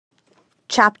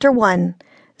Chapter 1.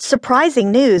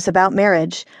 Surprising News About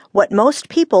Marriage. What Most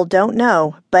People Don't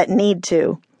Know, but Need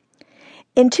to.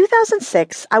 In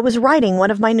 2006, I was writing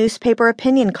one of my newspaper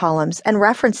opinion columns and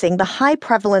referencing the high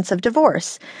prevalence of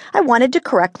divorce. I wanted to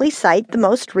correctly cite the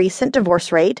most recent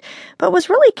divorce rate, but was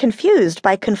really confused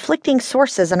by conflicting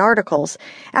sources and articles.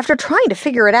 After trying to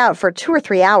figure it out for 2 or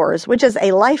 3 hours, which is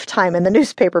a lifetime in the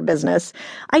newspaper business,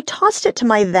 I tossed it to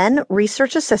my then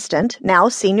research assistant, now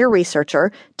senior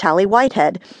researcher, Tally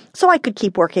Whitehead, so I could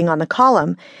keep working on the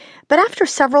column. But after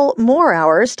several more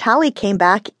hours, Tally came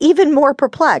back even more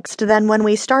perplexed than when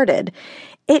we started.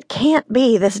 It can't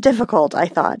be this difficult, I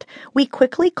thought. We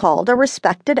quickly called a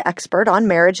respected expert on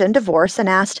marriage and divorce and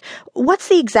asked, "What's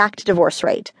the exact divorce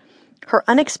rate?" Her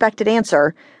unexpected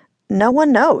answer, "No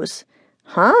one knows."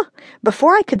 Huh?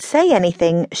 Before I could say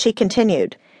anything, she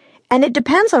continued. And it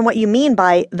depends on what you mean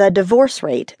by the divorce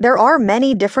rate. There are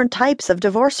many different types of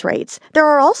divorce rates. There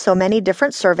are also many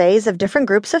different surveys of different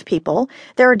groups of people.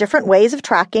 There are different ways of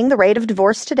tracking the rate of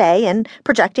divorce today and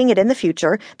projecting it in the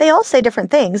future. They all say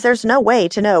different things. There's no way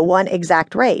to know one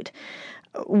exact rate.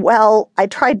 Well, I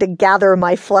tried to gather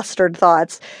my flustered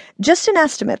thoughts. Just an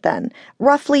estimate, then.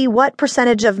 Roughly what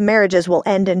percentage of marriages will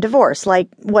end in divorce? Like,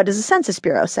 what does the Census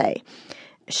Bureau say?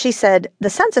 She said the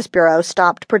Census Bureau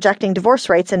stopped projecting divorce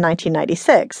rates in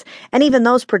 1996, and even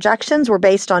those projections were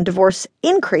based on divorce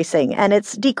increasing, and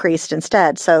it's decreased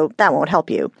instead, so that won't help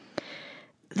you.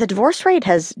 The divorce rate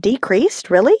has decreased,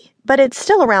 really? But it's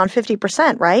still around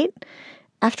 50%, right?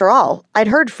 After all, I'd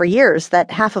heard for years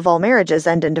that half of all marriages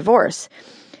end in divorce.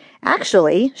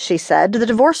 Actually, she said, the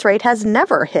divorce rate has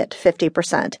never hit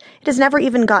 50%. It has never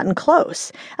even gotten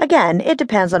close. Again, it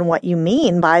depends on what you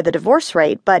mean by the divorce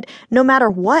rate, but no matter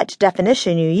what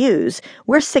definition you use,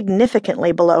 we're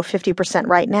significantly below 50%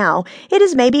 right now. It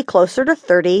is maybe closer to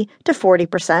 30 to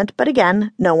 40%, but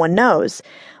again, no one knows.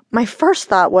 My first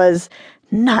thought was,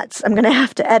 nuts, I'm going to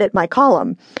have to edit my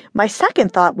column. My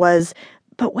second thought was,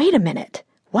 but wait a minute.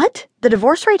 What? The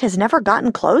divorce rate has never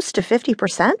gotten close to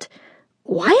 50%?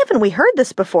 Why haven't we heard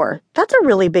this before? That's a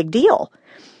really big deal.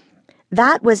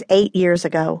 That was 8 years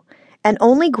ago, and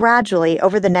only gradually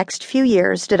over the next few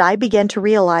years did I begin to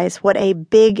realize what a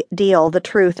big deal the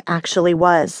truth actually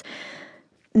was.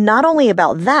 Not only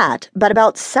about that, but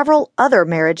about several other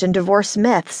marriage and divorce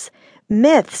myths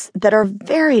that are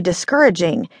very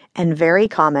discouraging and very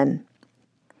common.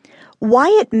 Why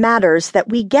it matters that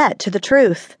we get to the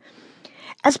truth.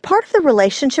 As part of the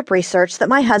relationship research that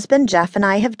my husband Jeff and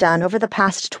I have done over the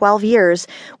past 12 years,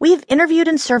 we have interviewed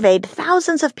and surveyed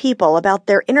thousands of people about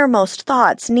their innermost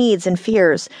thoughts, needs, and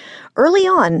fears. Early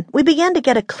on, we began to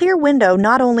get a clear window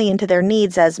not only into their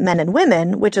needs as men and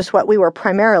women, which is what we were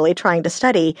primarily trying to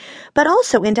study, but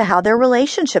also into how their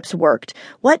relationships worked,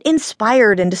 what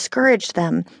inspired and discouraged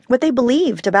them, what they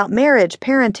believed about marriage,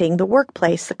 parenting, the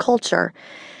workplace, the culture.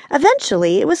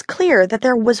 Eventually, it was clear that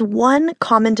there was one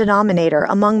common denominator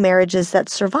among marriages that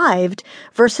survived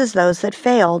versus those that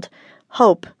failed: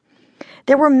 hope.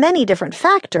 There were many different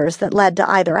factors that led to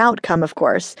either outcome, of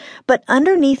course, but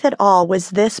underneath it all was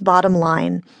this bottom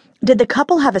line. Did the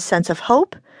couple have a sense of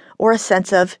hope or a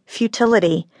sense of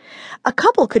futility? A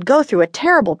couple could go through a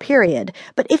terrible period,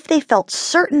 but if they felt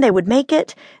certain they would make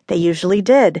it, they usually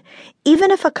did.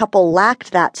 Even if a couple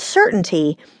lacked that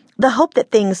certainty, the hope that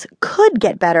things could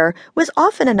get better was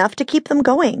often enough to keep them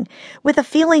going. With a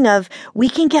feeling of, we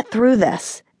can get through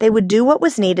this, they would do what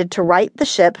was needed to right the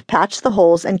ship, patch the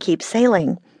holes, and keep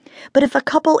sailing. But if a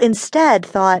couple instead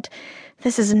thought,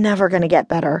 this is never going to get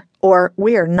better, or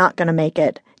we're not going to make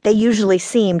it, they usually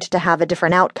seemed to have a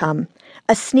different outcome.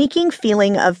 A sneaking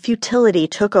feeling of futility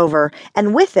took over,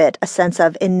 and with it a sense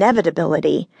of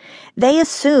inevitability. They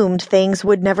assumed things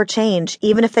would never change,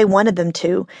 even if they wanted them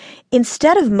to.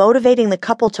 Instead of motivating the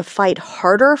couple to fight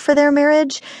harder for their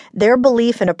marriage, their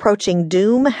belief in approaching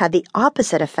doom had the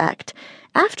opposite effect.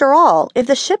 After all, if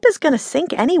the ship is going to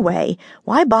sink anyway,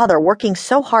 why bother working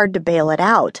so hard to bail it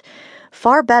out?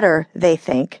 Far better, they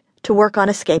think, to work on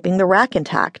escaping the wreck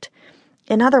intact.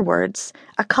 In other words,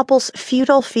 a couple's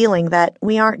futile feeling that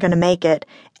we aren't going to make it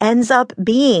ends up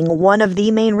being one of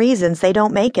the main reasons they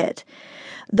don't make it.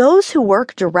 Those who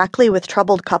work directly with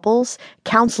troubled couples,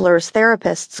 counselors,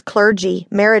 therapists, clergy,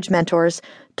 marriage mentors,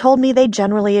 told me they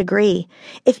generally agree.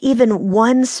 If even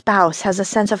one spouse has a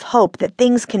sense of hope that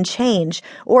things can change,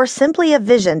 or simply a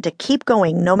vision to keep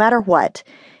going no matter what,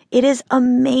 it is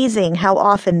amazing how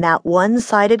often that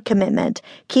one-sided commitment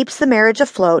keeps the marriage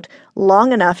afloat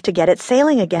long enough to get it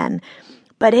sailing again.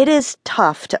 But it is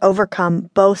tough to overcome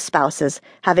both spouses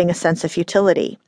having a sense of futility.